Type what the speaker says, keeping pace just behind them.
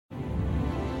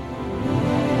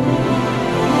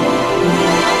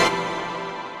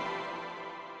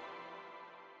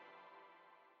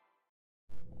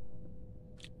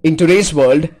In today's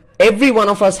world, every one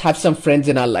of us have some friends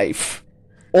in our life.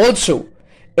 Also,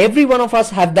 every one of us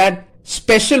have that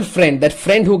special friend, that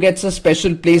friend who gets a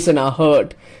special place in our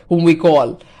heart, whom we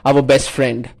call our best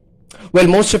friend. Well,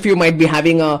 most of you might be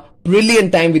having a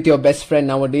brilliant time with your best friend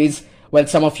nowadays, while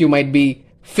some of you might be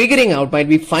finding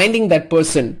that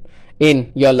person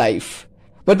in your life.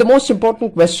 But the most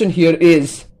important question here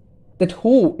is that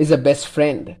who is a best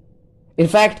friend? In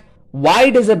fact, why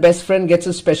does a best friend get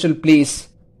a special place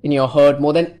in your heart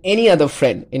more than any other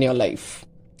friend in your life?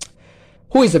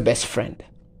 Who is a best friend?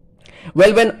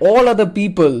 Well, when all other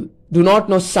people do not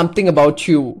know something about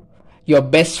you, your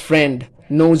best friend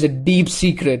knows a deep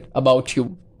secret about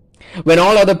you. When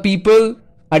all other people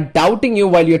are doubting you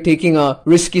while you're taking a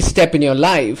risky step in your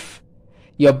life,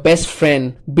 your best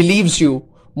friend believes you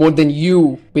more than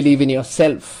you believe in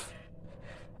yourself.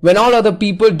 When all other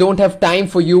people don't have time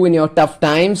for you in your tough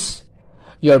times,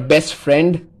 your best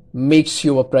friend makes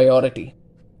you a priority.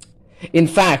 In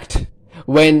fact,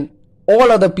 when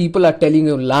all other people are telling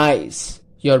you lies,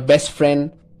 your best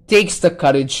friend takes the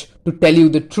courage to tell you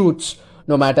the truths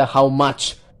no matter how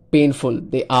much painful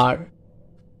they are.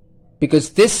 Because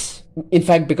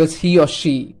he or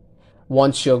she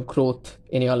wants your growth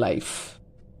in your life.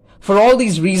 For all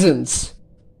these reasons,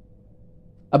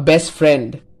 a best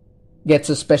friend gets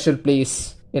a special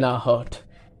place in our heart.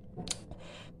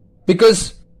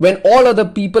 Because when all other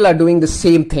people are doing the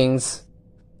same things,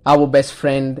 our best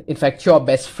friend, in fact your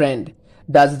best friend,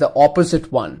 does the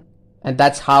opposite one. And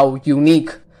that's how unique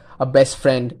a best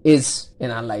friend is in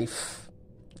our life.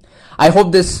 I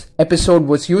hope this episode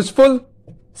was useful.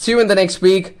 See you in the next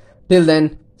week. Till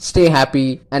then, stay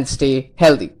happy and stay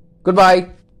healthy.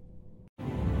 Goodbye.